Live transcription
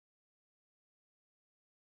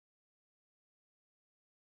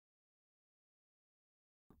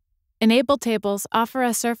Enable tables offer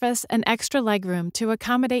a surface and extra legroom to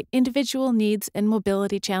accommodate individual needs and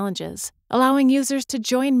mobility challenges, allowing users to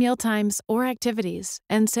join mealtimes or activities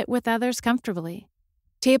and sit with others comfortably.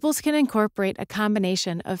 Tables can incorporate a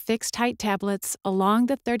combination of fixed-height tablets along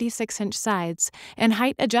the 36-inch sides and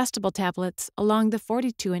height-adjustable tablets along the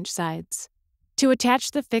 42-inch sides. To attach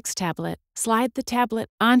the fixed tablet, slide the tablet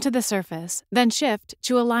onto the surface, then shift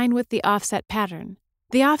to align with the offset pattern.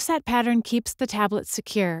 The offset pattern keeps the tablet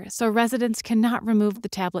secure so residents cannot remove the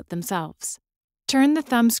tablet themselves. Turn the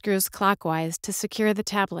thumb screws clockwise to secure the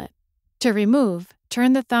tablet. To remove,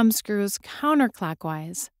 turn the thumb screws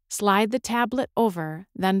counterclockwise, slide the tablet over,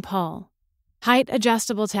 then pull.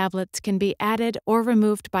 Height-adjustable tablets can be added or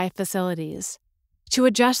removed by facilities. To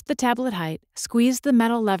adjust the tablet height, squeeze the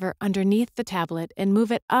metal lever underneath the tablet and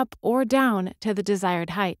move it up or down to the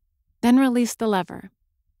desired height. Then release the lever.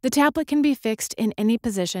 The tablet can be fixed in any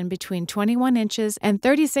position between 21 inches and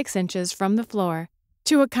 36 inches from the floor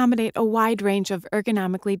to accommodate a wide range of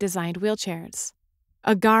ergonomically designed wheelchairs.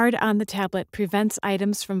 A guard on the tablet prevents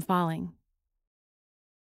items from falling.